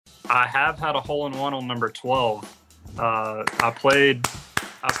I have had a hole-in-one on number 12. I played...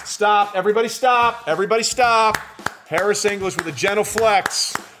 Stop. Everybody stop. Everybody stop. Harris English with a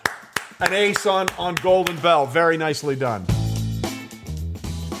genuflex. An ace on Golden Bell. Very nicely done.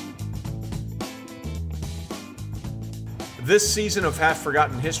 This season of Half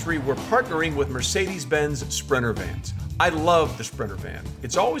Forgotten History, we're partnering with Mercedes-Benz Sprinter Vans. I love the Sprinter van.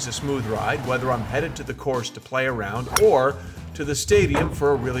 It's always a smooth ride, whether I'm headed to the course to play around or to the stadium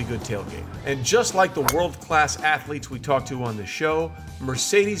for a really good tailgate. And just like the world-class athletes we talk to on the show,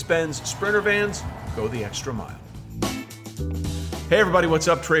 Mercedes-Benz Sprinter Vans go the extra mile. Hey everybody, what's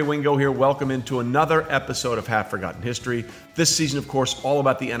up? Trey Wingo here. Welcome into another episode of Half Forgotten History. This season, of course, all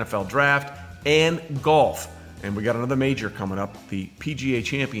about the NFL Draft and golf. And we got another major coming up, the PGA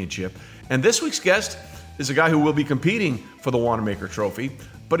Championship. And this week's guest is a guy who will be competing for the Wanamaker Trophy,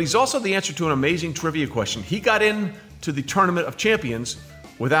 but he's also the answer to an amazing trivia question. He got into the Tournament of Champions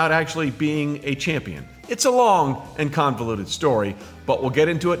without actually being a champion. It's a long and convoluted story, but we'll get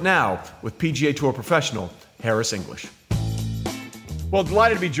into it now with PGA Tour professional Harris English. Well,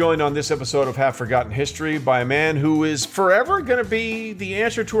 delighted to be joined on this episode of Half Forgotten History by a man who is forever going to be the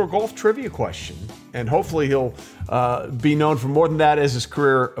answer to a golf trivia question. And hopefully he'll be known for more than that as his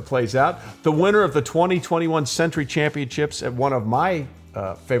career plays out. The winner of the 2021 Century Championships at one of my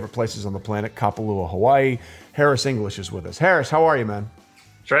favorite places on the planet, Kapalua, Hawaii. Harris English is with us. Harris, how are you, man?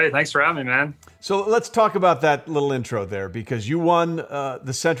 Trey, thanks for having me, man. So let's talk about that little intro there, because you won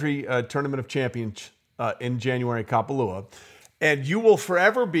the Century Tournament of Champions in January at Kapalua. And you will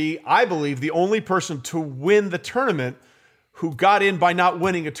forever be, I believe, the only person to win the tournament who got in by not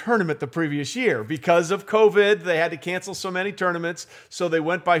winning a tournament the previous year. Because of COVID, they had to cancel so many tournaments, so they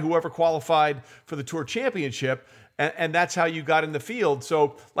went by whoever qualified for the Tour Championship, and that's how you got in the field.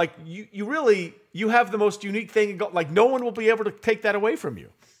 So, like, you have the most unique thing. Like, no one will be able to take that away from you.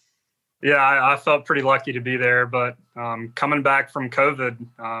 Yeah, I felt pretty lucky to be there, but coming back from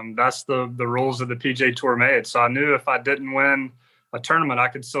COVID, that's the rules of the PGA Tour made. So I knew if I didn't win a tournament, I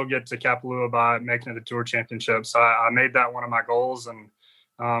could still get to Kapalua by making it the Tour Championship. So I made that one of my goals, and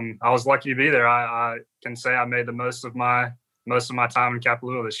I was lucky to be there. I can say I made the most of my time in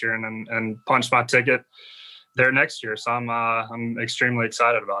Kapalua this year, and punched my ticket there next year. So I'm extremely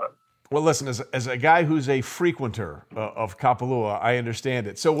excited about it. Well, listen, as a guy who's a frequenter of Kapalua, I understand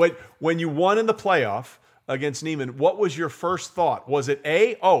it. So when you won in the playoff against Neiman, what was your first thought? Was it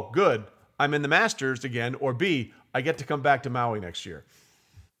A, oh, good, I'm in the Masters again, or B, I get to come back to Maui next year?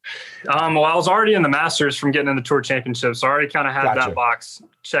 Well, I was already in the Masters from getting in the Tour Championship, so I already kind of had Gotcha. that box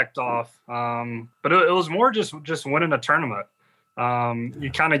checked off. But it was more just winning a tournament. You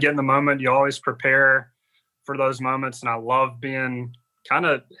kind of get in the moment. You always prepare for those moments, and I love being kind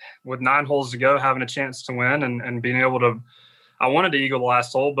of with 9 holes to go, having a chance to win and being able to, I wanted to eagle the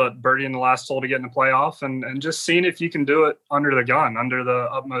last hole, but birdie in the last hole to get in the playoff, and just seeing if you can do it under the gun, under the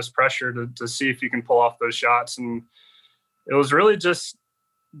utmost pressure to see if you can pull off those shots. And it was really just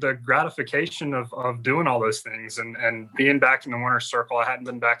the gratification of doing all those things and being back in the winner's circle. I hadn't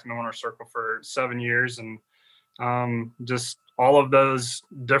been back in the winner's circle for 7 years, and just all of those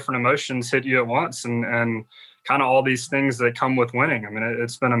different emotions hit you at once, and kind of all these things that come with winning. I mean,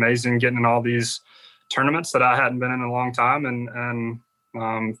 it's been amazing getting in all these tournaments that I hadn't been in a long time, and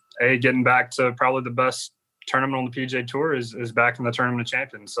getting back to probably the best tournament on the PGA Tour is back in the Tournament of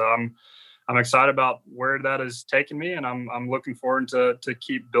Champions. So I'm excited about where that has taken me, and I'm looking forward to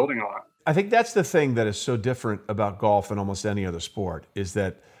keep building on it. I think that's the thing that is so different about golf than almost any other sport, is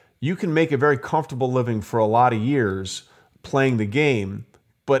that you can make a very comfortable living for a lot of years playing the game,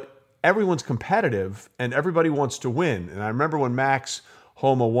 but everyone's competitive and everybody wants to win. And I remember when Max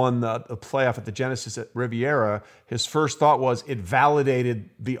Homa won the playoff at the Genesis at Riviera, his first thought was it validated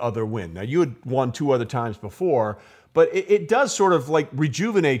the other win. Now, you had won 2 other times before, but it does sort of like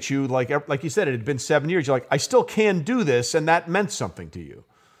rejuvenate you. Like you said, it had been 7 years. You're like, I still can do this. And that meant something to you.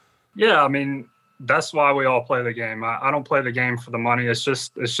 Yeah. I mean, that's why we all play the game. I don't play the game for the money. It's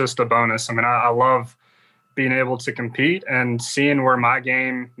just a bonus. I mean, I love being able to compete and seeing where my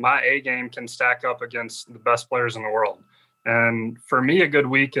A game can stack up against the best players in the world. And for me, a good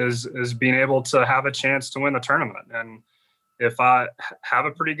week is being able to have a chance to win the tournament. And if I have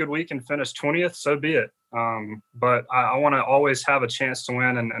a pretty good week and finish 20th, so be it. But I want to always have a chance to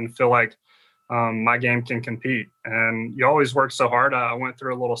win and feel like my game can compete. And you always work so hard. I went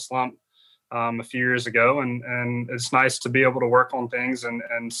through a little slump a few years ago, and it's nice to be able to work on things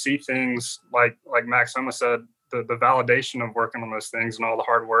and see things like Max Homa said, the validation of working on those things and all the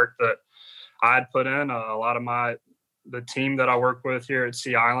hard work that I had put in. A lot of the team that I work with here at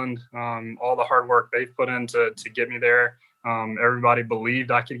Sea Island, all the hard work they've put in to get me there, Everybody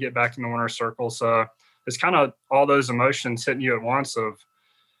believed I could get back in the winner's circle. So it's kind of all those emotions hitting you at once of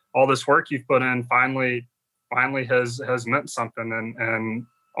all this work you've put in finally has meant something and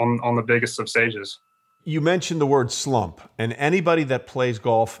on the biggest of stages. You mentioned the word slump, and anybody that plays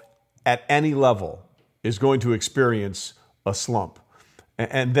golf at any level is going to experience a slump.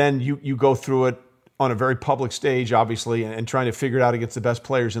 And then you go through it on a very public stage, obviously, and trying to figure it out against the best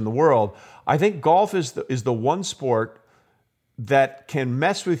players in the world. I think golf is the one sport that can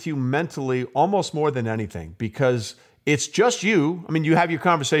mess with you mentally almost more than anything, because it's just you. I mean, you have your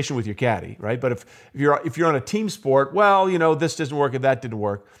conversation with your caddy, right? But if you're on a team sport, well, this doesn't work and that didn't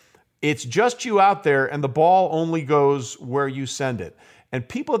work. It's just you out there, and the ball only goes where you send it. And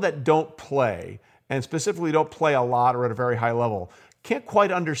people that don't play, and specifically don't play a lot or at a very high level, can't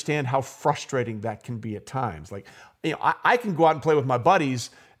quite understand how frustrating that can be at times. Like, I can go out and play with my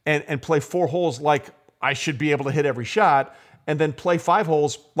buddies and play 4 holes like I should be able to hit every shot, and then play 5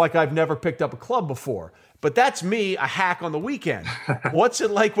 holes like I've never picked up a club before. But that's me, a hack on the weekend. What's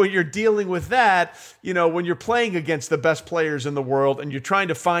it like when you're dealing with that, when you're playing against the best players in the world and you're trying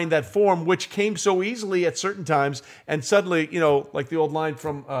to find that form, which came so easily at certain times, and suddenly, like the old line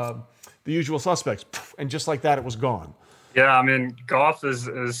from The Usual Suspects, and just like that, it was gone. Yeah, I mean, golf is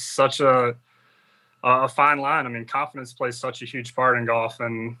such a fine line. I mean, confidence plays such a huge part in golf.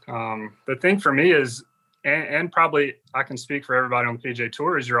 And the thing for me is, and probably I can speak for everybody on the PGA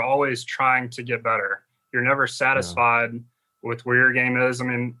Tour, is you're always trying to get better. You're never satisfied with where your game is. I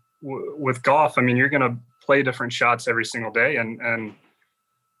mean, with golf, I mean, you're going to play different shots every single day. And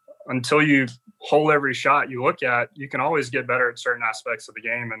until you hole every shot you look at, you can always get better at certain aspects of the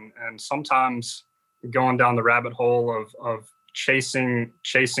game. And sometimes going down the rabbit hole of chasing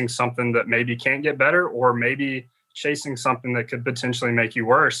something that maybe can't get better, or maybe chasing something that could potentially make you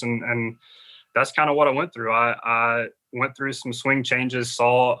worse. And that's kind of what I went through. I went through some swing changes,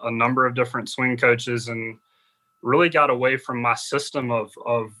 saw a number of different swing coaches, and really got away from my system of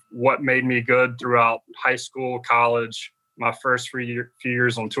what made me good throughout high school, college, my first few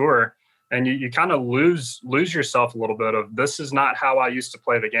years on tour. And you kind of lose yourself a little bit of, this is not how I used to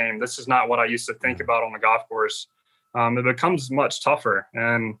play the game. This is not what I used to think about on the golf course. It becomes much tougher.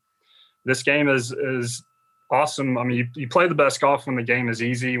 And this game is awesome. I mean, you play the best golf when the game is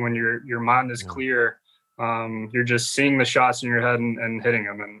easy, when your mind is clear. You're just seeing the shots in your head and hitting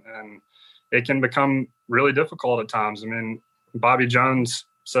them. And it can become really difficult at times. I mean, Bobby Jones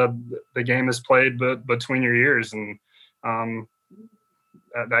said the game is played between your ears. And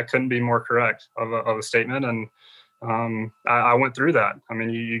that couldn't be more correct of a statement. And I went through that. I mean,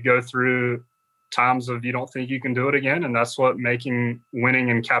 you go through times of you don't think you can do it again. And that's what making winning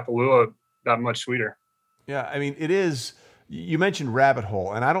in Kapalua that much sweeter. Yeah, I mean, it is. You mentioned rabbit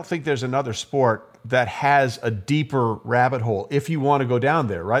hole, and I don't think there's another sport that has a deeper rabbit hole if you want to go down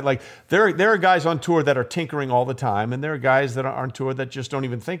there, right? Like there are guys on tour that are tinkering all the time, and there are guys that are on tour that just don't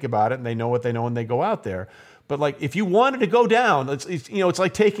even think about it, and they know what they know and they go out there. But like, if you wanted to go down, it's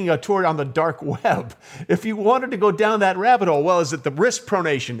like taking a tour on the dark web. If you wanted to go down that rabbit hole, well, is it the wrist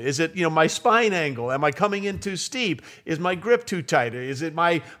pronation? Is it, my spine angle? Am I coming in too steep? Is my grip too tight? Is it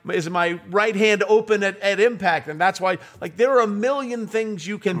my right hand open at impact? And that's why, like, there are a million things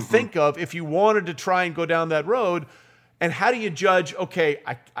you can think of if you wanted to try and go down that road. And how do you judge, okay,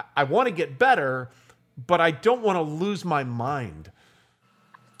 I want to get better, but I don't want to lose my mind?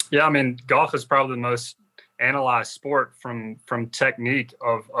 Yeah, I mean, golf is probably the most analyzed sport from technique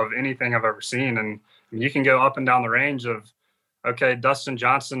of anything I've ever seen. And you can go up and down the range of, okay, Dustin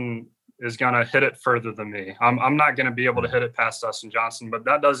Johnson is going to hit it further than me. I'm not going to be able to hit it past Dustin Johnson, but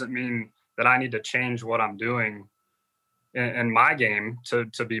that doesn't mean that I need to change what I'm doing in my game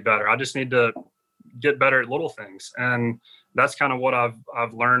to be better. I just need to get better at little things. And that's kind of what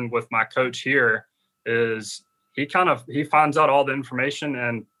I've learned with my coach here is he finds out all the information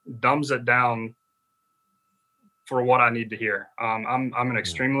and dumbs it down for what I need to hear. I'm an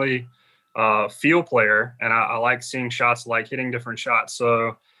extremely feel player, and I like seeing shots, like hitting different shots.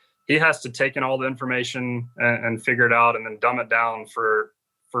 So he has to take in all the information and figure it out, and then dumb it down for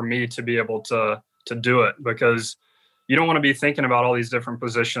me to be able to do it, because you don't want to be thinking about all these different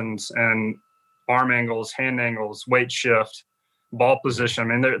positions and arm angles, hand angles, weight shift, ball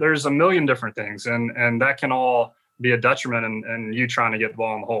position. I mean, there's a million different things, and that can all be a detriment in you trying to get the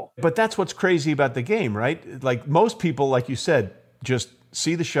ball in the hole. But that's what's crazy about the game, right? Like, most people, like you said, just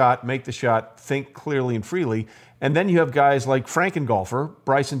see the shot, make the shot, think clearly and freely. And then you have guys like Frankengolfer,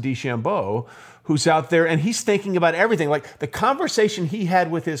 Bryson DeChambeau, who's out there and he's thinking about everything. Like the conversation he had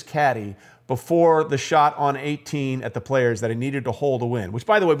with his caddy before the shot on 18 at the Players that he needed to hold to win, which,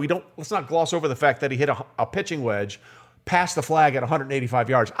 by the way, let's not gloss over the fact that he hit a pitching wedge past the flag at 185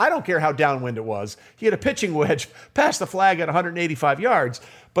 yards. I don't care how downwind it was. He had a pitching wedge past the flag at 185 yards.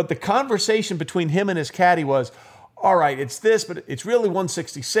 But the conversation between him and his caddy was, all right, it's this, but it's really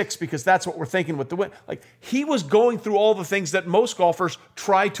 166 because that's what we're thinking with the wind. Like, he was going through all the things that most golfers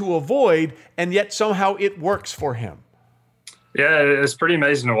try to avoid, and yet somehow it works for him. Yeah, it's pretty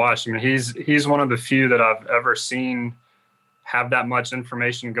amazing to watch. I mean, he's one of the few that I've ever seen have that much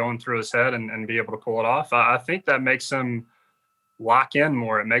information going through his head and be able to pull it off. I think that makes him lock in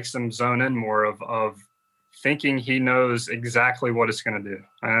more. It makes him zone in more of thinking he knows exactly what it's going to do.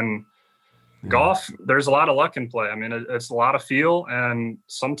 And golf, there's a lot of luck in play. I mean, it's a lot of feel, and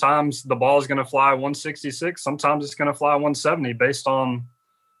sometimes the ball is going to fly 166. Sometimes it's going to fly 170 based on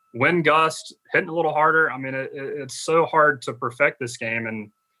wind gust, hitting a little harder. I mean, it's so hard to perfect this game,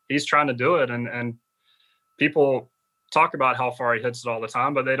 and he's trying to do it. And people talk about how far he hits it all the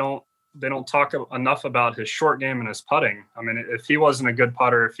time, but they don't talk enough about his short game and his putting. I mean, if he wasn't a good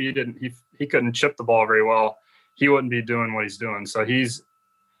putter, if he couldn't chip the ball very well, he wouldn't be doing what he's doing. So he's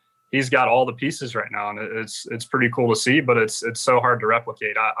got all the pieces right now, and it's pretty cool to see, but it's so hard to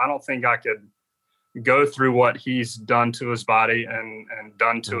replicate. I don't think I could go through what he's done to his body and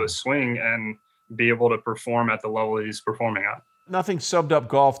done to his swing and be able to perform at the level that he's performing at. Nothing summed up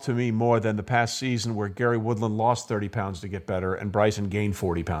golf to me more than the past season where Gary Woodland lost 30 pounds to get better and Bryson gained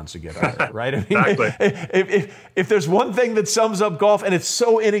 40 pounds to get better, right? I mean, exactly. If there's one thing that sums up golf, and it's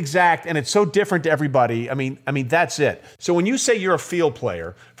so inexact and it's so different to everybody, I mean, that's it. So when you say you're a field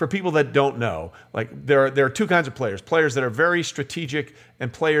player, for people that don't know, like there are two kinds of players that are very strategic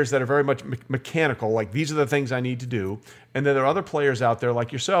and players that are very much mechanical, like these are the things I need to do. And then there are other players out there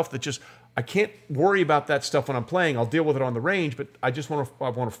like yourself that just, I can't worry about that stuff when I'm playing. I'll deal with it on the range, but I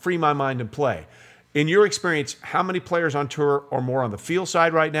want to free my mind and play. In your experience, how many players on tour are more on the field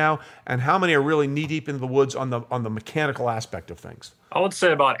side right now, and how many are really knee-deep into the woods on the mechanical aspect of things? I would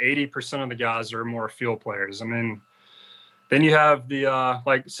say about 80% of the guys are more field players. I mean, then you have the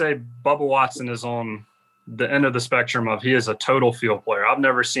like, say, Bubba Watson is on the end of the spectrum of he is a total field player. I've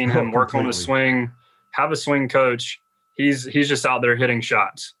never seen him work on his swing, have a swing coach. He's just out there hitting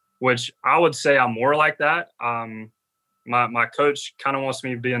shots, which I would say I'm more like that. My coach kind of wants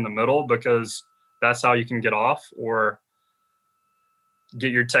me to be in the middle because that's how you can get off or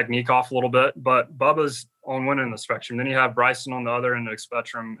get your technique off a little bit. But Bubba's on one end of the spectrum. Then you have Bryson on the other end of the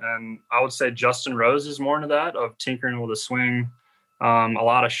spectrum. And I would say Justin Rose is more into that, of tinkering with a swing. A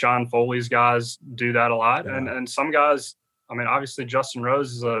lot of Sean Foley's guys do that a lot. Yeah. And some guys, I mean, obviously Justin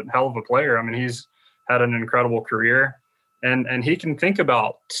Rose is a hell of a player. I mean, he's had an incredible career. And he can think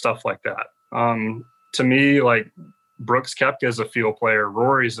about stuff like that. To me, like Brooks Koepka is a field player.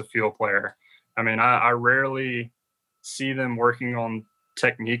 Rory's a field player. I mean, I rarely see them working on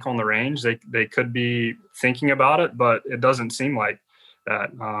technique on the range. They could be thinking about it, but it doesn't seem like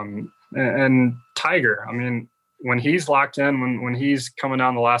that. And Tiger, I mean, when he's locked in, when he's coming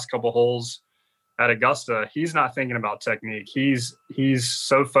down the last couple holes at Augusta, he's not thinking about technique. He's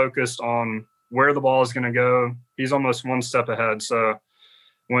so focused on where the ball is going to go. He's almost one step ahead. So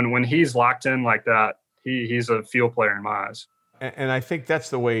when he's locked in like that, he's a field player in my eyes. And I think that's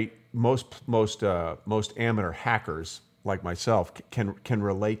the way most amateur hackers like myself can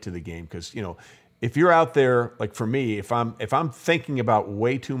relate to the game. Because, you know, if you're out there, like for me, if I'm thinking about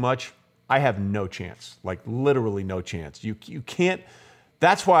way too much, I have no chance, like literally no chance. You can't.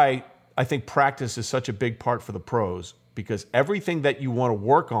 That's why I think practice is such a big part for the pros, because everything that you want to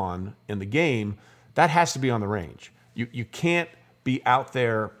work on in the game, that has to be on the range. You can't be out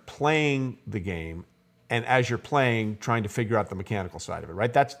there playing the game and as you're playing, trying to figure out the mechanical side of it,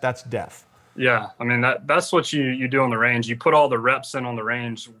 right? That's death. Yeah, I mean, that's what you do on the range. You put all the reps in on the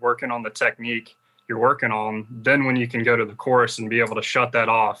range, working on the technique you're working on. Then when you can go to the course and be able to shut that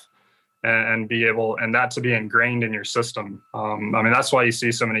off and be able, and that to be ingrained in your system. I mean, that's why you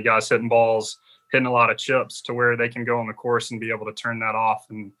see so many guys hitting balls, hitting a lot of chips, to where they can go on the course and be able to turn that off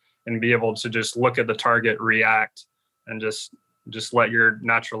and be able to just look at the target, react, and just let your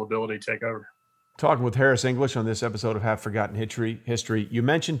natural ability take over. Talking with Harris English on this episode of Half Forgotten History. You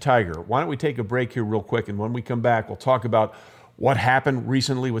mentioned Tiger. Why don't we take a break here real quick, and when we come back, we'll talk about what happened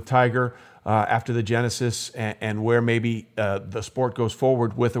recently with Tiger after the Genesis and where maybe the sport goes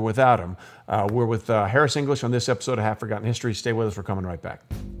forward with or without him. We're with Harris English on this episode of Half Forgotten History. Stay with us. We're coming right back.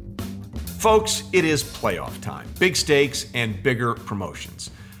 Folks, it is playoff time. Big stakes and bigger promotions.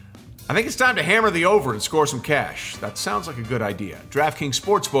 I think it's time to hammer the over and score some cash. That sounds like a good idea. DraftKings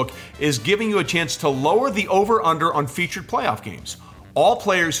Sportsbook is giving you a chance to lower the over-under on featured playoff games. All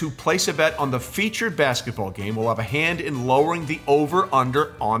players who place a bet on the featured basketball game will have a hand in lowering the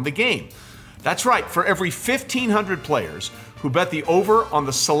over-under on the game. That's right. For every 1,500 players who bet the over on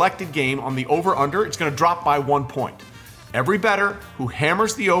the selected game on the over-under, it's going to drop by 1 point. Every bettor who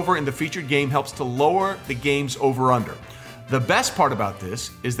hammers the over in the featured game helps to lower the game's over-under. The best part about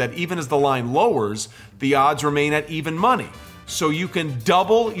this is that even as the line lowers, the odds remain at even money. So you can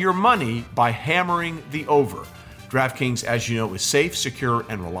double your money by hammering the over. DraftKings, as you know, is safe, secure,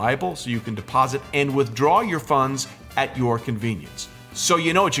 and reliable, so you can deposit and withdraw your funds at your convenience. So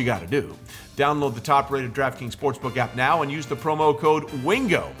you know what you got to do. Download the top-rated DraftKings Sportsbook app now and use the promo code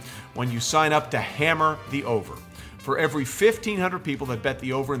WINGO when you sign up to hammer the over. For every 1,500 people that bet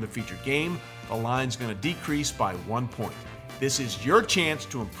the over in the featured game, the line's going to decrease by 1 point. This is your chance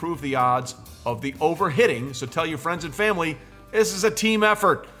to improve the odds of the over hitting, so tell your friends and family this is a team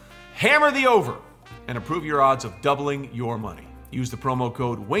effort. Hammer the over and improve your odds of doubling your money. Use the promo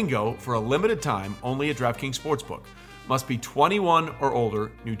code WINGO for a limited time only at DraftKings Sportsbook. Must be 21 or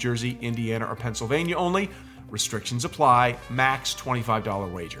older, New Jersey, Indiana, or Pennsylvania only. Restrictions apply. Max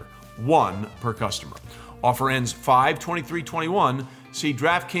 $25 wager. One per customer. Offer ends 5/23/21. See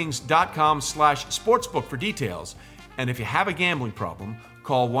DraftKings.com/sportsbook for details. And if you have a gambling problem,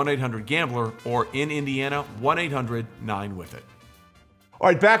 call 1-800-GAMBLER or in Indiana, 1-800-9-WITH-IT. All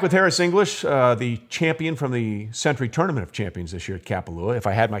right, back with Harris English, the champion from the Century Tournament of Champions this year at Kapalua. If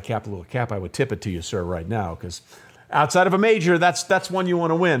I had my Kapalua cap, I would tip it to you, sir, right now, because outside of a major, that's one you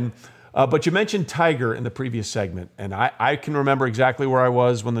want to win. But you mentioned Tiger in the previous segment, and I can remember exactly where I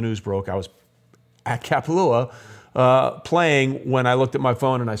was when the news broke. I was at Kapalua playing when I looked at my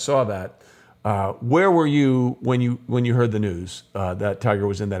phone and I saw that. Where were you when you heard the news that Tiger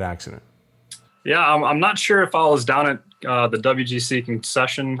was in that accident? Yeah, I'm not sure if I was down at the WGC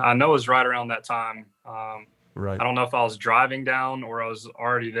concession. I know it was right around that time. Right. I don't know if I was driving down or I was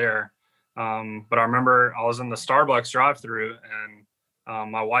already there. But I remember I was in the Starbucks drive-thru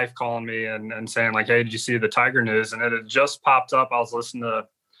and my wife calling me and saying like, "Hey, did you see the Tiger news?" And it had just popped up. I was listening to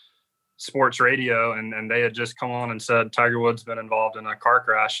sports radio and they had just come on and said Tiger Woods been involved in a car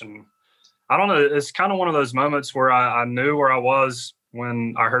crash. And I don't know, it's kind of one of those moments where I knew where I was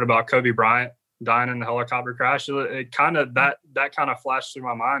when I heard about Kobe Bryant dying in the helicopter crash. It kind of that kind of flashed through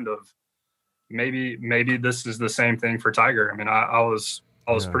my mind of maybe this is the same thing for Tiger. I mean, I was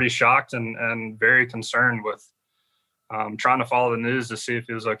pretty shocked and very concerned with trying to follow the news to see if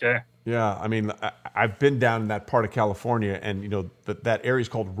he was okay. Yeah, I mean, I've been down in that part of California, and you know that area is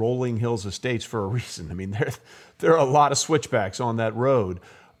called Rolling Hills Estates for a reason. I mean, there are a lot of switchbacks on that road.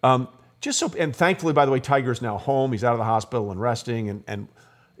 And thankfully, by the way, Tiger's now home. He's out of the hospital and resting. And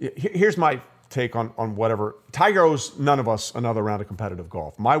here's my take on whatever. Tiger owes none of us another round of competitive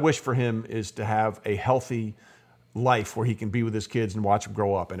golf. My wish for him is to have a healthy life where he can be with his kids and watch them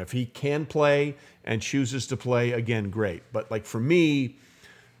grow up. And if he can play and chooses to play, again, great. But like for me,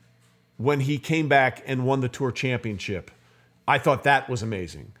 when he came back and won the Tour Championship, I thought that was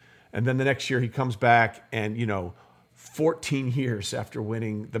amazing. And then the next year he comes back and, 14 years after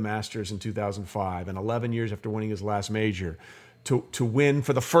winning the Masters in 2005 and 11 years after winning his last major, to win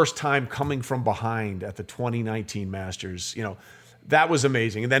for the first time coming from behind at the 2019 Masters, that was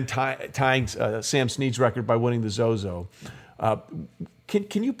amazing. And then tying Sam Snead's record by winning the Zozo.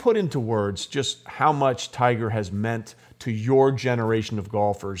 Can you put into words just how much Tiger has meant to your generation of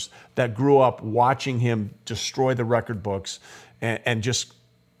golfers that grew up watching him destroy the record books and just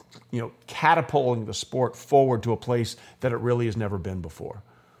catapulting the sport forward to a place that it really has never been before?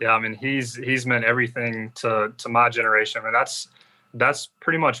 Yeah, I mean, he's meant everything to my generation. I mean, that's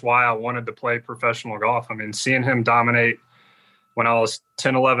pretty much why I wanted to play professional golf. I mean, seeing him dominate when I was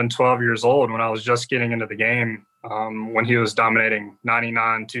 10, 11, 12 years old, when I was just getting into the game, when he was dominating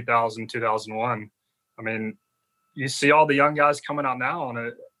 99, 2000, 2001. I mean, you see all the young guys coming out now on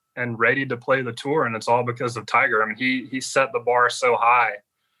it and ready to play the tour, and it's all because of Tiger. I mean, he set the bar so high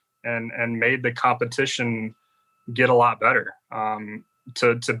and made the competition get a lot better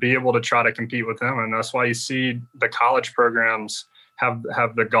to be able to try to compete with him. And that's why you see the college programs have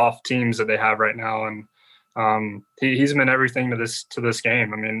the golf teams that they have right now. And he's meant everything to this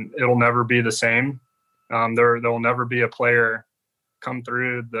game. I mean, it'll never be the same. There will never be a player come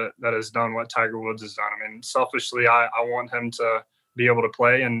through that has done what Tiger Woods has done. I mean, selfishly, I want him to be able to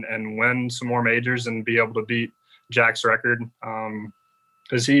play and win some more majors and be able to beat Jack's record.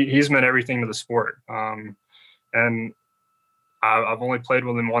 Because he's meant everything to the sport. And I've only played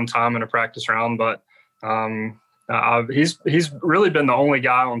with him one time in a practice round, but he's really been the only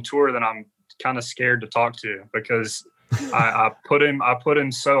guy on tour that I'm kind of scared to talk to, because I put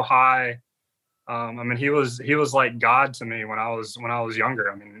him so high. I mean, he was like God to me when I was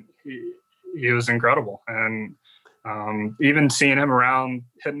younger. I mean, he was incredible, and Even seeing him around,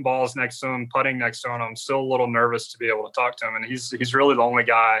 hitting balls next to him, putting next to him, I'm still a little nervous to be able to talk to him. And he's really the only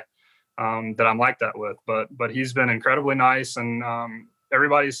guy that I'm like that with. But he's been incredibly nice, and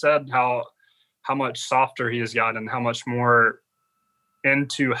everybody said how much softer he has gotten, and how much more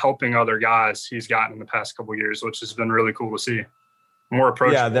into helping other guys he's gotten in the past couple of years, which has been really cool to see. More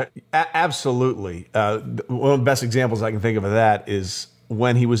approachable. Yeah, absolutely. One of the best examples I can think of that is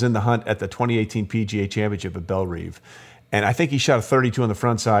when he was in the hunt at the 2018 PGA Championship at Bellerive. And I think he shot a 32 on the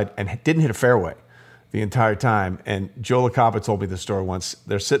front side and didn't hit a fairway the entire time. And Joe LaCava told me this story once.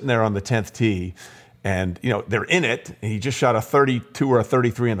 They're sitting there on the 10th tee, and they're in it. And he just shot a 32 or a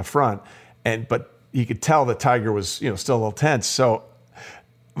 33 in the front, but you could tell that Tiger was still a little tense. So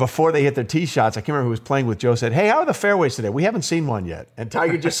before they hit their tee shots, I can't remember who was playing with. Joe said, "Hey, how are the fairways today? We haven't seen one yet." And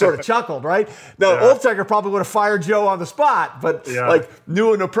Tiger just sort of chuckled, right? Now, old Tiger probably would have fired Joe on the spot, but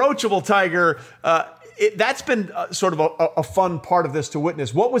new and approachable Tiger, that's been sort of a fun part of this to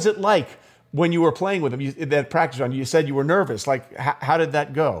witness. What was it like when you were playing with him? That practice round, you said you were nervous. Like, how did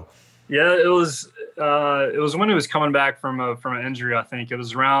that go? Yeah, it was when he was coming back from an injury. I think it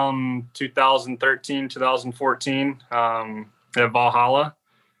was around 2013, 2014 at Valhalla.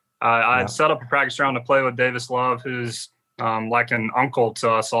 I had set up a practice round to play with Davis Love, who's like an uncle to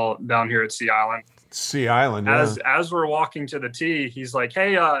us all down here at Sea Island. Sea Island, yeah. As we're walking to the tee, he's like,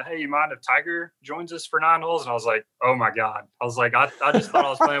 hey, you mind if Tiger joins us for 9 holes? And I was like, oh my God. I was like, I just thought I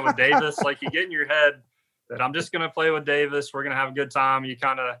was playing with Davis. Like, you get in your head that I'm just going to play with Davis. We're going to have a good time.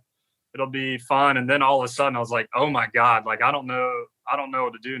 It'll be fun. And then all of a sudden I was like, oh my God, like, I don't know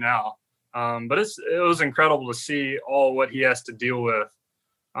what to do now. But it was incredible to see all what he has to deal with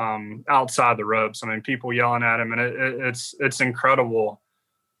outside the ropes. I mean, people yelling at him, and it's incredible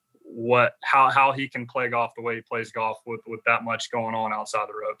how he can play golf the way he plays golf with that much going on outside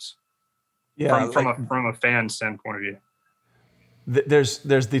the ropes. Yeah, from a fan standpoint of view. There's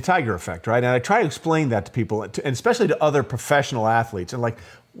the Tiger effect, right? And I try to explain that to people, and especially to other professional athletes. And like,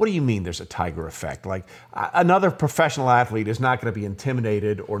 what do you mean there's a Tiger effect? Like, another professional athlete is not going to be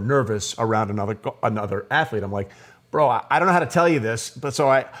intimidated or nervous around another athlete. I'm like, bro, I don't know how to tell you this, but so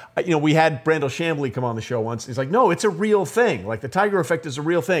we had Brandel Chambly come on the show once. He's like, no, it's a real thing. Like, the Tiger effect is a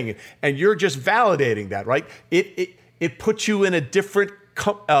real thing, and you're just validating that, right? It puts you in a different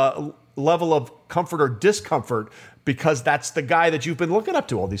level of comfort or discomfort because that's the guy that you've been looking up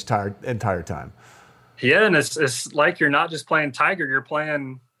to all this entire time. Yeah, and it's like you're not just playing Tiger, you're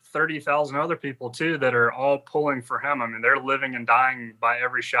playing 30,000 other people too that are all pulling for him. I mean, they're living and dying by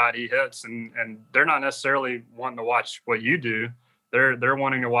every shot he hits, and they're not necessarily wanting to watch what you do. They're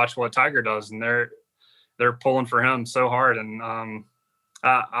wanting to watch what Tiger does, and they're pulling for him so hard. And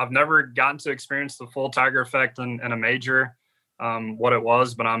I've never gotten to experience the full Tiger effect in a major, what it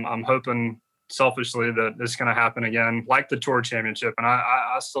was, but I'm hoping selfishly that it's going to happen again, like the Tour Championship. And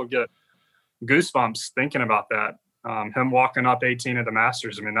I still get goosebumps thinking about that. Him walking up 18 at the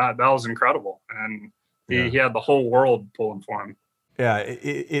Masters. I mean, that was incredible. And he had the whole world pulling for him. Yeah,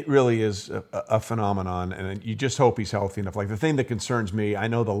 it really is a phenomenon. And you just hope he's healthy enough. Like, the thing that concerns me, I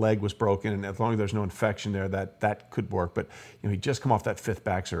know the leg was broken, and as long as there's no infection there, that could work. But, he just come off that 5th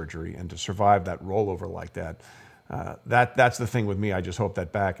back surgery, and to survive that rollover like that, that's the thing with me. I just hope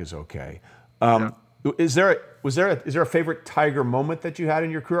that back is okay. Was there a favorite Tiger moment that you had in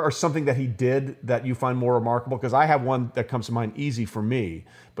your career, or something that he did that you find more remarkable? Because I have one that comes to mind easy for me,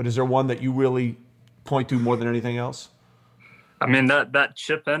 but is there one that you really point to more than anything else? I mean, that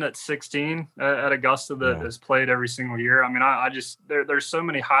chip in at 16 at Augusta that is played every single year. I mean, I just there's so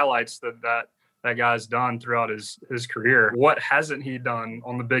many highlights that guy's done throughout his career. What hasn't he done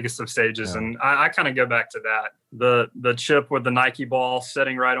on the biggest of stages? Yeah. And I kind of go back to that. The chip with the Nike ball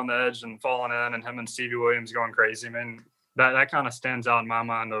sitting right on the edge and falling in, and him and Stevie Williams going crazy. I mean, that kind of stands out in my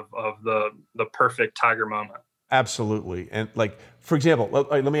mind of the perfect Tiger moment. Absolutely. And like, for example,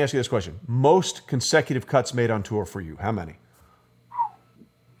 let me ask you this question. Most consecutive cuts made on tour for you, how many?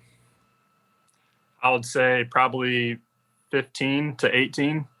 I would say probably 15 to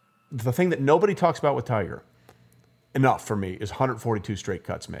 18. The thing that nobody talks about with Tiger enough for me is 142 straight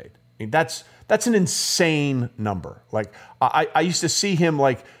cuts made. I mean, that's an insane number. Like, I used to see him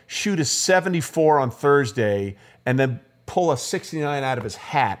like shoot a 74 on Thursday and then pull a 69 out of his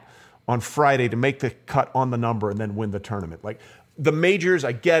hat on Friday to make the cut on the number and then win the tournament. Like, the majors,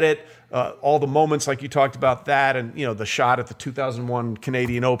 I get it. All the moments like you talked about that, and the shot at the 2001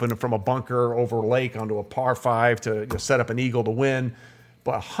 Canadian Open from a bunker over a lake onto a par 5 to set up an eagle to win.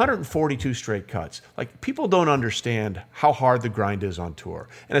 but 142 straight cuts. Like, people don't understand how hard the grind is on tour.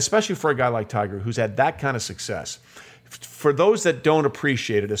 And especially for a guy like Tiger who's had that kind of success. For those that don't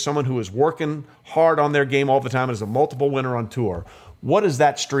appreciate it, as someone who is working hard on their game all the time as a multiple winner on tour, what does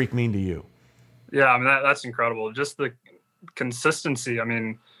that streak mean to you? Yeah, I mean, that's incredible. Just the consistency. I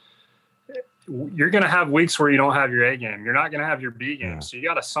mean, you're going to have weeks where you don't have your A game. You're not going to have your B game. Yeah. So you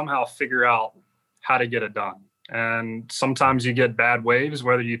got to somehow figure out how to get it done. And sometimes you get bad waves,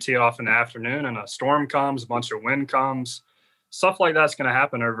 whether you tee it off in the afternoon and a storm comes, a bunch of wind comes. Stuff like that's going to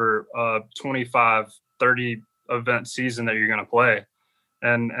happen over a 25, 30 event season that you're going to play.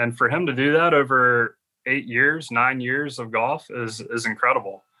 And for him to do that over 8 years, 9 years of golf is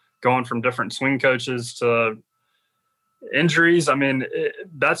incredible. Going from different swing coaches to injuries. I mean,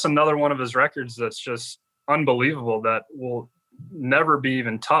 that's another one of his records that's just unbelievable that will never be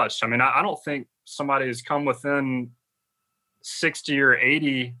even touched. I mean, I don't think somebody has come within 60 or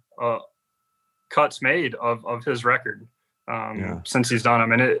 80 cuts made of his record since he's done. I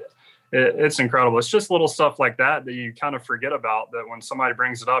mean, it's incredible. It's just little stuff like that you kind of forget about, that when somebody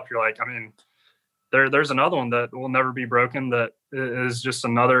brings it up, you're like, I mean, there's another one that will never be broken that is just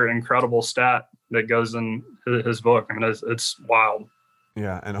another incredible stat that goes in his book. I mean, it's wild.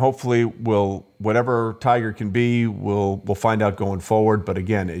 Yeah, and hopefully whatever Tiger can be, we'll find out going forward. But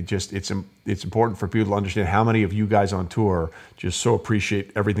again, it's important for people to understand how many of you guys on tour just so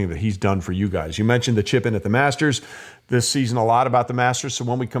appreciate everything that he's done for you guys. You mentioned the chip in at the Masters this season, a lot about the Masters. So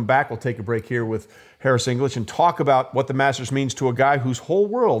when we come back, we'll take a break here with Harris English and talk about what the Masters means to a guy whose whole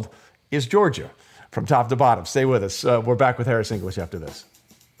world is Georgia from top to bottom. Stay with us. We're back with Harris English after this.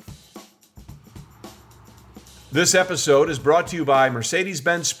 This episode is brought to you by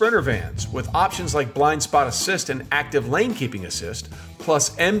Mercedes-Benz Sprinter Vans, with options like Blind Spot Assist and Active Lane Keeping Assist,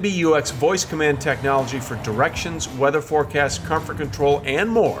 plus MBUX voice command technology for directions, weather forecasts, comfort control, and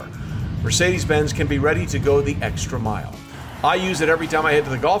more. Mercedes-Benz can be ready to go the extra mile. I use it every time I head to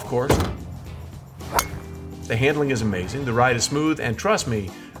the golf course. The handling is amazing, the ride is smooth, and trust me,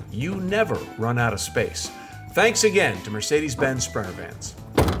 you never run out of space. Thanks again to Mercedes-Benz Sprinter Vans.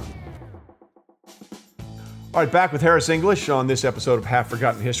 All right, back with Harris English on this episode of Half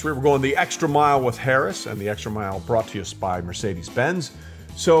Forgotten History. We're going the extra mile with Harris, and the extra mile brought to us by Mercedes-Benz.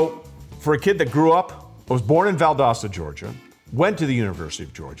 So, for a kid that grew up, was born in Valdosta, Georgia, went to the University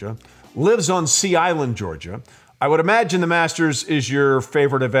of Georgia, lives on Sea Island, Georgia, I would imagine the Masters is your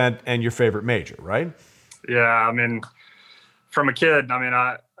favorite event and your favorite major, right? Yeah, I mean, from a kid, I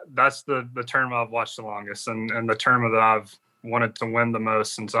mean, that's the tournament I've watched the longest, and the tournament that I've wanted to win the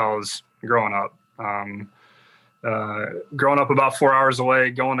most since I was growing up. Growing up about 4 hours away,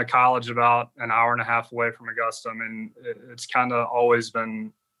 going to college about an hour and a half away from Augusta. I mean, it's kind of always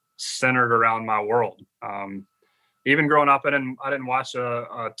been centered around my world. Even growing up, I didn't watch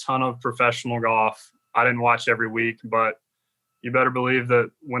a ton of professional golf. I didn't watch every week, but you better believe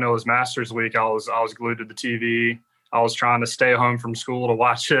that when it was Masters week, I was glued to the TV. I was trying to stay home from school to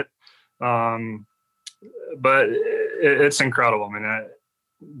watch it. But it's incredible. I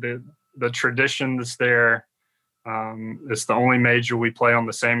mean, the tradition that's there. It's the only major we play on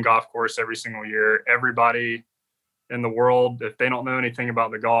the same golf course every single year. Everybody in the world, if they don't know anything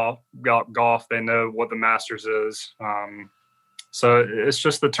about the golf, they know what the Masters is. So it's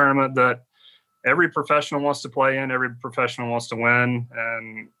just the tournament that every professional wants to play in, every professional wants to win.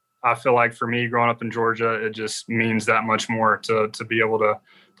 And I feel like for me, growing up in Georgia, it just means that much more to be able to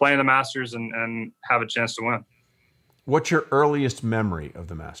play in the Masters and have a chance to win. What's your earliest memory of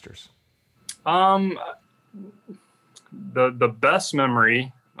the Masters? The best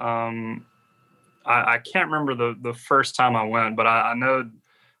memory, I can't remember the first time I went, but I know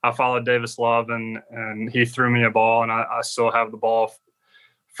I followed Davis Love and he threw me a ball, and I still have the ball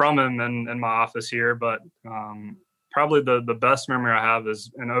from him in my office here. But probably the best memory I have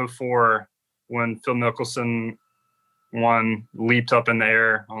is in 2004 when Phil Mickelson leaped up in the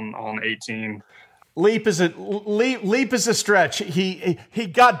air on 18. Leap is a stretch. He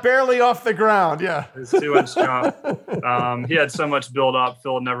got barely off the ground. Yeah, his 2-inch jump. He had so much build up.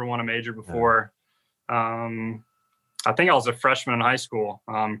 Phil had never won a major before. I think I was a freshman in high school.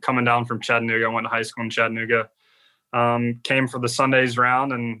 Coming down from Chattanooga, I went to high school in Chattanooga. Came for the Sundays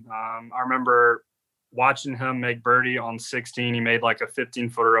round, and I remember watching him make birdie on 16. He made like a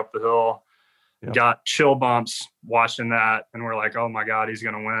 15-footer up the hill. Yep. Got chill bumps watching that, and we're like, "Oh my God, he's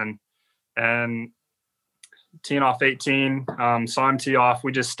going to win!" And teeing off 18, saw him tee off.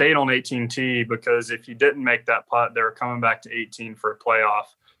 We just stayed on 18T because if you didn't make that putt, they were coming back to 18 for a playoff.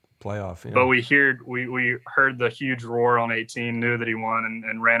 Yeah. But we heard the huge roar on 18, knew that he won,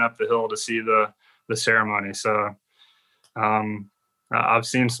 and ran up the hill to see the ceremony. So I've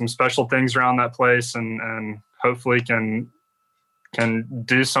seen some special things around that place, and hopefully can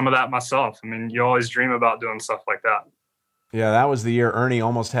do some of that myself. I mean, you always dream about doing stuff like that. Yeah, that was the year Ernie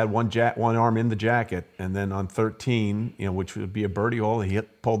almost had one arm in the jacket, and then on 13, which would be a birdie hole, he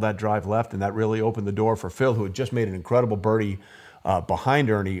pulled that drive left, and that really opened the door for Phil, who had just made an incredible birdie behind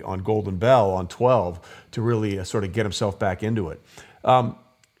Ernie on Golden Bell on 12 to really sort of get himself back into it.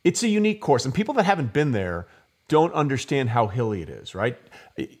 It's a unique course, and people that haven't been there don't understand how hilly it is, right?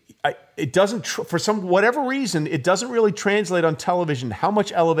 It doesn't, for whatever reason, it doesn't really translate on television how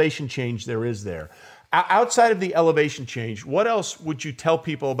much elevation change there is there. Outside of the elevation change, what else would you tell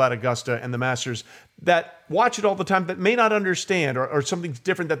people about Augusta and the Masters that watch it all the time that may not understand, or something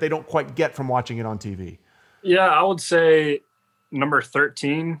different that they don't quite get from watching it on TV? Yeah, I would say number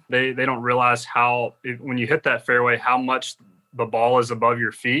 13, they don't realize when you hit that fairway, how much the ball is above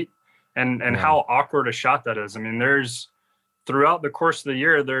your feet and how awkward a shot that is. I mean, throughout the course of the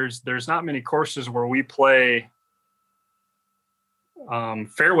year, there's not many courses where we play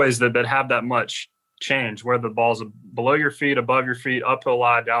fairways that have that much change, where the ball's below your feet, above your feet, uphill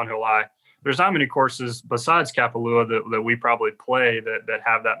lie, downhill lie. There's not many courses besides Kapalua that we probably play that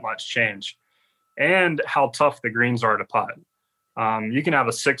have that much change, and how tough the greens are to putt. You can have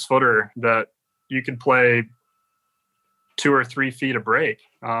a 6-footer that you could play 2 or 3 feet of break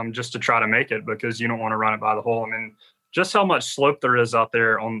just to try to make it, because you don't want to run it by the hole. I mean, just how much slope there is out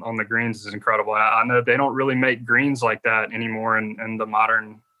there on the greens is incredible. I know they don't really make greens like that anymore in the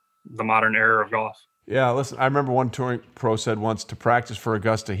modern era of golf. Yeah, listen, I remember one touring pro said once, to practice for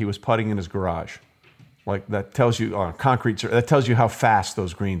Augusta, he was putting in his garage. Like, that tells you that tells you how fast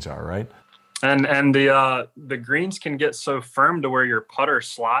those greens are, right? And the greens can get so firm to where your putter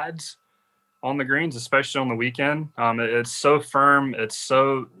slides on the greens, especially on the weekend. It's so firm, it's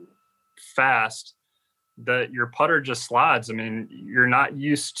so fast that your putter just slides. I mean, you're not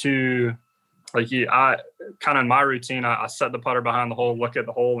used to, I kind of in my routine, I set the putter behind the hole, look at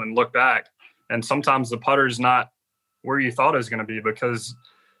the hole, and look back. And sometimes the putter's not where you thought it was going to be because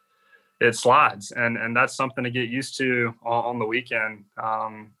it slides. And that's something to get used to on the weekend.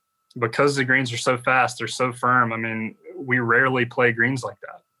 Because the greens are so fast, they're so firm. I mean, we rarely play greens like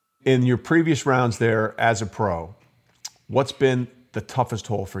that. In your previous rounds there as a pro, what's been the toughest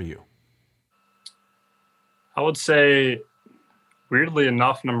hole for you? I would say, weirdly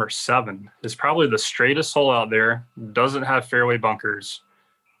enough, number 7 is probably the straightest hole out there. Doesn't have fairway bunkers.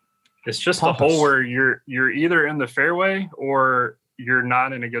 It's just a hole where you're either in the fairway or you're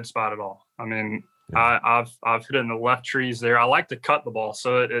not in a good spot at all. I mean, yeah. I've hit it in the left trees there. I like to cut the ball,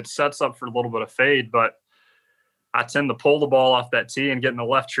 so it sets up for a little bit of fade, but I tend to pull the ball off that tee and get in the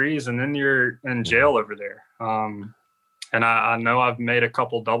left trees, and then you're in jail over there. And I know I've made a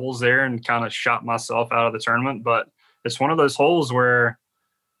couple doubles there and kind of shot myself out of the tournament, but it's one of those holes where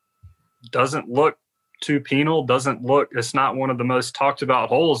it doesn't look too penal, it's not one of the most talked about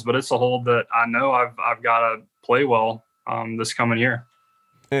holes, but it's a hole that I know I've got to play well this coming year.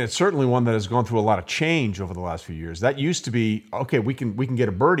 And it's certainly one that has gone through a lot of change over the last few years. That used to be, okay, we can get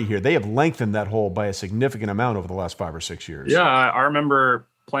a birdie here. They have lengthened that hole by a significant amount over the last 5 or 6 years. Yeah, I remember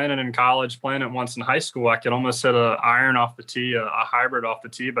playing it in college, playing it once in high school. I could almost hit an iron off the tee, a hybrid off the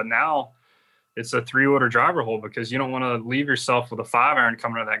tee, but now it's a 3-wood driver hole because you don't want to leave yourself with a 5-iron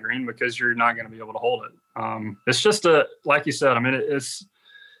coming to that green because you're not going to be able to hold it. It's just like you said, I mean, it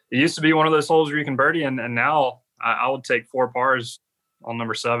used to be one of those holes where you can birdie, and now I would take 4 pars on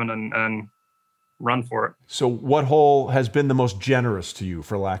number 7 and run for it. So what hole has been the most generous to you,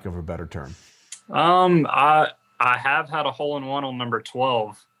 for lack of a better term? I have had a hole-in-one on number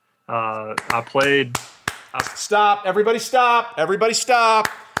 12. Stop. Everybody stop. Everybody stop.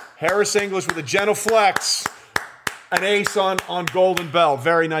 Harris English with a genuflex. An ace on Golden Bell.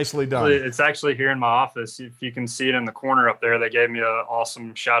 Very nicely done. It's actually here in my office. If you can see it in the corner up there, they gave me an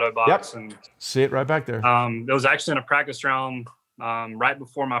awesome shadow box. Yep. And see it right back there. It was actually in a practice round right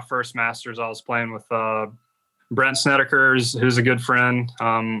before my first Masters. I was playing with Brent Snedeker, who's a good friend,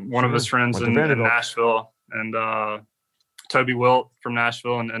 one of his friends in Nashville, and Toby Wilt from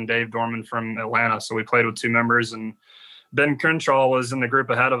Nashville and Dave Dorman from Atlanta. So we played with 2 members, and Ben Crenshaw was in the group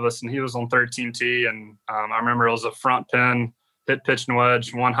ahead of us, and he was on 13T. And I remember it was a front pin, hit, pitch, and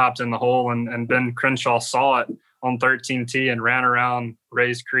wedge. One hopped in the hole, and Ben Crenshaw saw it on 13T and ran around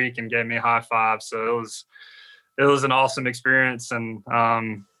Rays Creek and gave me a high five. So it was an awesome experience, and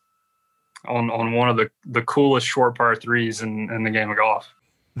on one of the coolest short par 3s in the game of golf.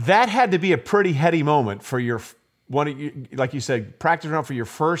 That had to be a pretty heady moment for like you said, practice round for your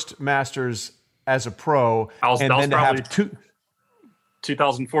first Masters as a pro, and then to have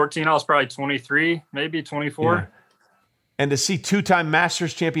 2014. I was probably 23, maybe 24. and to see two-time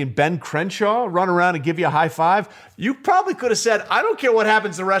Masters champion Ben Crenshaw run around and give you a high five, you probably could have said, I don't care what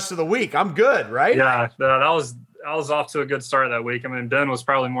happens the rest of the week. I'm good, right? Yeah, that was off to a good start that week. I mean, Ben was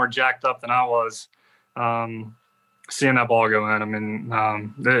probably more jacked up than I was. Seeing that ball go in, I mean,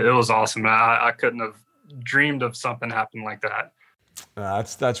 it was awesome. I couldn't have dreamed of something happening like that.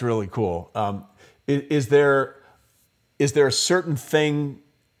 That's really cool. Is there a certain thing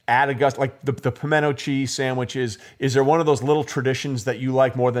at Augusta, like the pimento cheese sandwiches? Is there one of those little traditions that you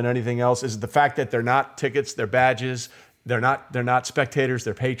like more than anything else? Is it the fact that they're not tickets, they're badges? They're not spectators,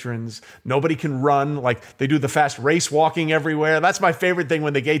 they're patrons. Nobody can run. Like, they do the fast race walking everywhere. That's my favorite thing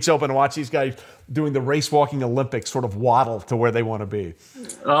when the gates open to watch these guys doing the race walking Olympics sort of waddle to where they want to be.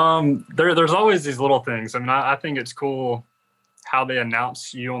 There's always these little things. I mean, I think it's cool how they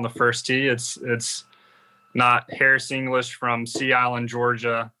announce you on the first tee. It's not Harris English from Sea Island,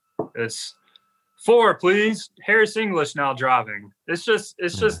 Georgia. It's 4, please. Harris English now driving. It's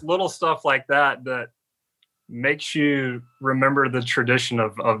just little stuff like that makes you remember the tradition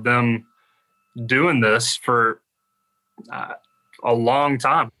of them doing this for a long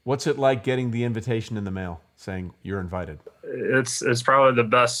time. What's it like getting the invitation in the mail saying you're invited? It's probably the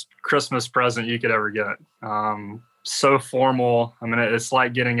best Christmas present you could ever get. So formal. I mean, it's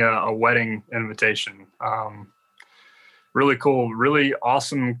like getting a wedding invitation. Really cool, really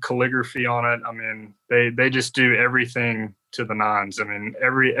awesome calligraphy on it. I mean, they just do everything to the nines. I mean,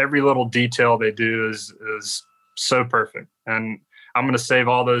 every little detail they do is so perfect. And I'm going to save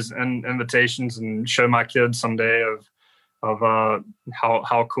all those invitations and show my kids someday of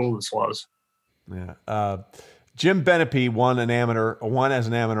how cool this was. Yeah. Jim Benepe won as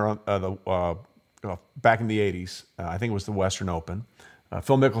an amateur back in the 80s. I think it was the Western Open.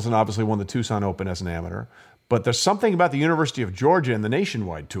 Phil Mickelson obviously won the Tucson Open as an amateur. But there's something about the University of Georgia and the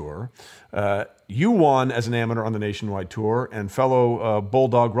Nationwide Tour. You won as an amateur on the Nationwide Tour, and fellow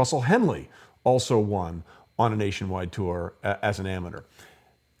Bulldog Russell Henley also won on a Nationwide Tour as an amateur.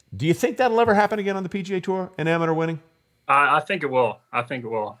 Do you think that'll ever happen again on the PGA Tour, an amateur winning? I think it will.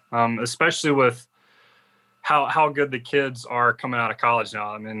 Especially with how good the kids are coming out of college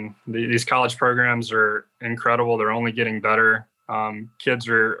now. I mean, these college programs are incredible. They're only getting better. Kids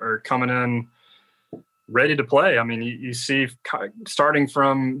are coming in ready to play. I mean, you see, starting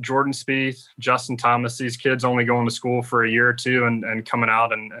from Jordan Spieth, Justin Thomas, these kids only going to school for a year or two and coming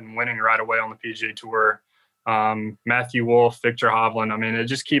out and winning right away on the PGA Tour. Matthew Wolff, Victor Hovland. I mean, it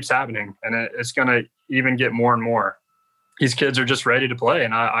just keeps happening, and it's going to even get more and more. These kids are just ready to play,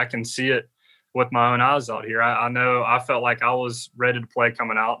 and I can see it with my own eyes out here. I know I felt like I was ready to play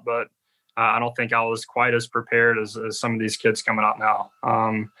coming out, but I don't think I was quite as prepared as some of these kids coming out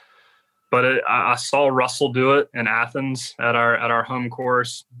now. But I saw Russell do it in Athens at our home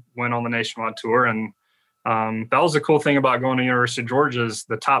course, went on the Nationwide Tour. And that was the cool thing about going to University of Georgia is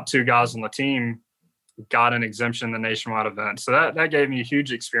the top 2 guys on the team got an exemption in the Nationwide event. So that gave me a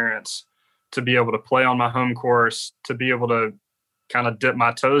huge experience to be able to play on my home course, to be able to kind of dip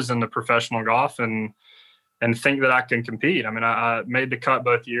my toes into professional golf and think that I can compete. I mean, I made the cut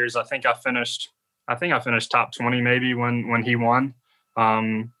both years. I think I finished top 20 maybe when he won.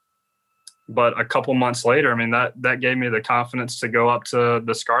 But a couple months later, I mean, that gave me the confidence to go up to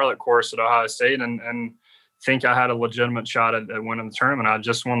the Scarlet course at Ohio State and think I had a legitimate shot at winning the tournament. I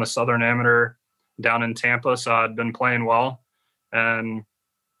just won the Southern Amateur down in Tampa, so I'd been playing well and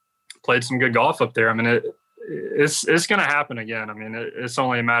played some good golf up there. I mean, it's going to happen again. I mean, it's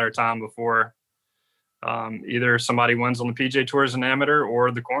only a matter of time before either somebody wins on the PGA Tour as an amateur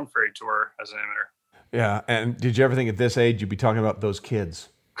or the Korn Ferry Tour as an amateur. Yeah, and did you ever think at this age you'd be talking about those kids?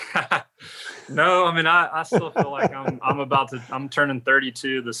 No, I mean, I still feel like I'm turning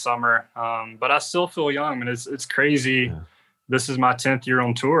 32 this summer, but I still feel young. I mean, it's crazy. Yeah. This is my 10th year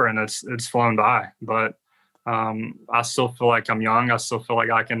on tour, and it's flown by. But I still feel like I'm young. I still feel like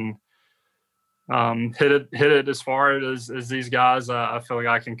I can hit it as far as these guys. I feel like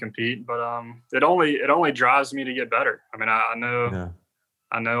I can compete, but it only drives me to get better. I mean,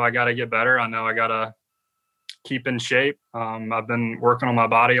 I know I got to get better. I know I got to keep in shape. I've been working on my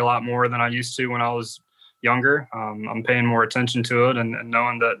body a lot more than I used to when I was younger. I'm paying more attention to it and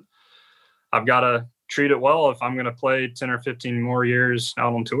knowing that I've got to treat it well if I'm going to play 10 or 15 more years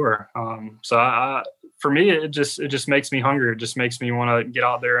out on tour. So for me, it just makes me hungry. It just makes me want to get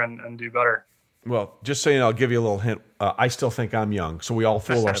out there and do better. Well, just so you know, I'll give you a little hint. I still think I'm young, so we all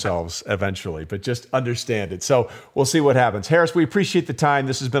fool ourselves eventually, but just understand it. So we'll see what happens. Harris, we appreciate the time.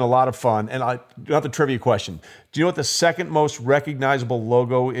 This has been a lot of fun. And I got the trivia question. Do you know what the second most recognizable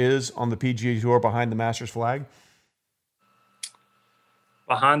logo is on the PGA Tour behind the Masters flag?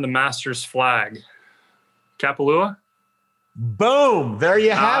 Behind the Masters flag. Kapalua? Boom! There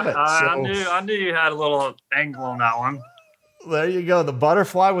you have it. I knew you had a little angle on that one. There you go. The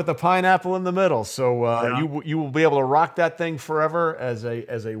butterfly with the pineapple in the middle. So you will be able to rock that thing forever as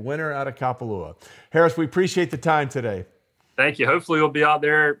a winner out of Kapalua. Harris, we appreciate the time today. Thank you. Hopefully we'll be out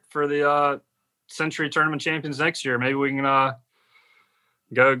there for the Century Tournament Champions next year. Maybe we can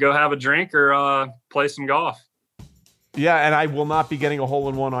go have a drink or play some golf. Yeah, and I will not be getting a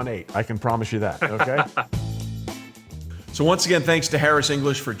hole-in-one on 8. I can promise you that, okay? So once again, thanks to Harris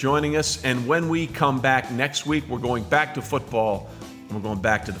English for joining us. And when we come back next week, we're going back to football. And we're going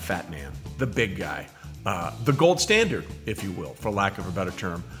back to the fat man, the big guy, the gold standard, if you will, for lack of a better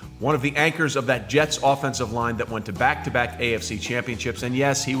term. One of the anchors of that Jets offensive line that went to back-to-back AFC championships. And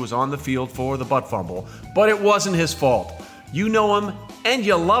yes, he was on the field for the butt fumble, but it wasn't his fault. You know him and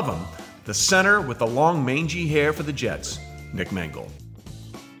you love him. The center with the long mangy hair for the Jets, Nick Mangold.